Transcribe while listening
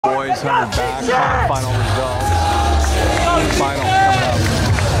Boys 100 back, final results. Final coming up.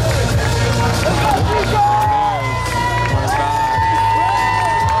 There it is. We're back.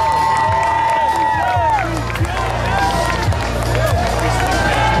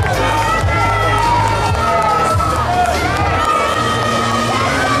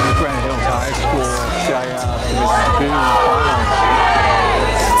 Granite Hills High School CIF Swim Meet finals.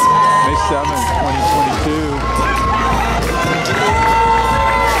 May 7th, 2022.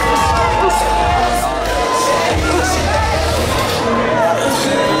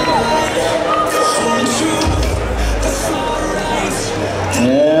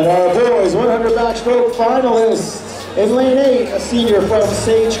 And our boys 100 backstroke finalists. In lane 8, a senior from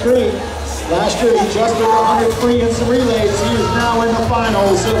Sage Creek. Last year he just did 100 free and some relays. He is now in the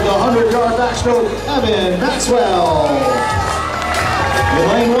finals of the 100-yard backstroke, Evan Maxwell. In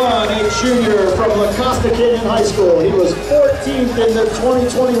lane 1, a junior from La Costa Canyon High School. He was 14th in the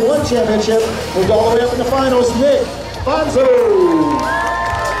 2021 championship. Moved all the way up in the finals, Nick Bonzo.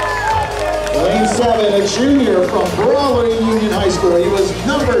 Lane 7, a junior from Brawley Union High School. He was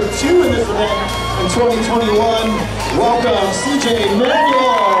number 2 in this event in 2021. Welcome, CJ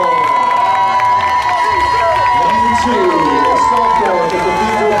Manuel. Lane 2, a sophomore at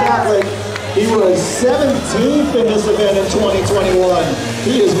Cathedral Catholic. He was 17th in this event in 2021.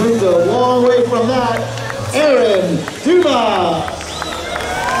 He has moved a long way from that. Aaron Dumas.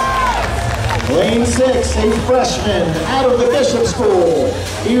 Lane 6, a freshman out of the Bishop School.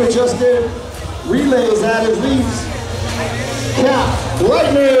 He just did relays at his leads. Cap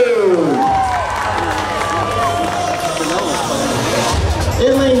Lightner.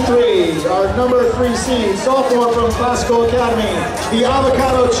 In lane 3, our number 3 seed, sophomore from Classical Academy, the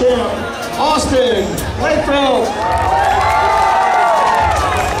Avocado champ, Austin Lathrop.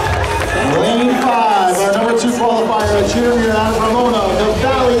 Lane 5, our number 2 qualifier, a junior out of Ramona, the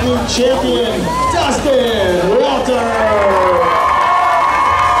Valley League champion, Dustin Walter.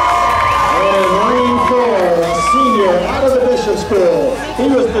 Senior out of the Bishop School. He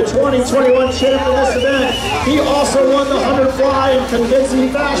was the 2021 champ in this event. He also won the 100 fly in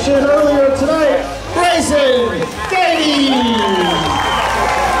convincing fashion earlier tonight. Grayson Davies.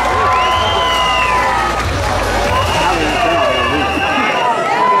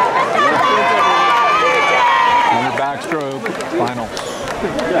 Backstroke final.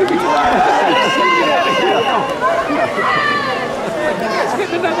 Let's get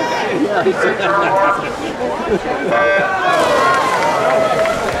another guy.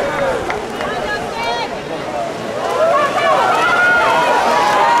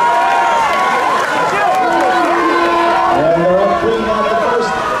 And they're up clean out the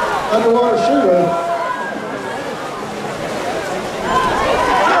first underwater shooter.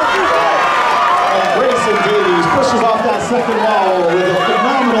 And Grayson Davies pushes off that second wall with a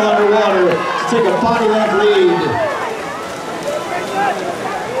phenomenal underwater to take a body length lead.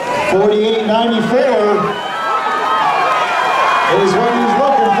 48.94 is what he's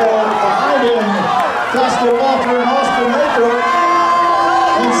looking for. Behind him, Dustin Walter and Austin Lathrop.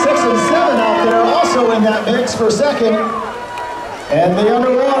 And 6 and 7 out there also in that mix for second. And the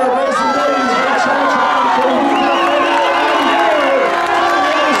underwater, Grayson Davies going to charge on. Can he beat that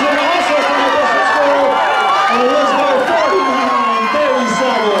 48.94? Also from the Bishop School. And it is by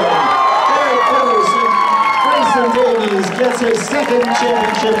 49.37. Very close. And Grayson Davies gets his second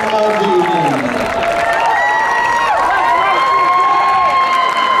championship of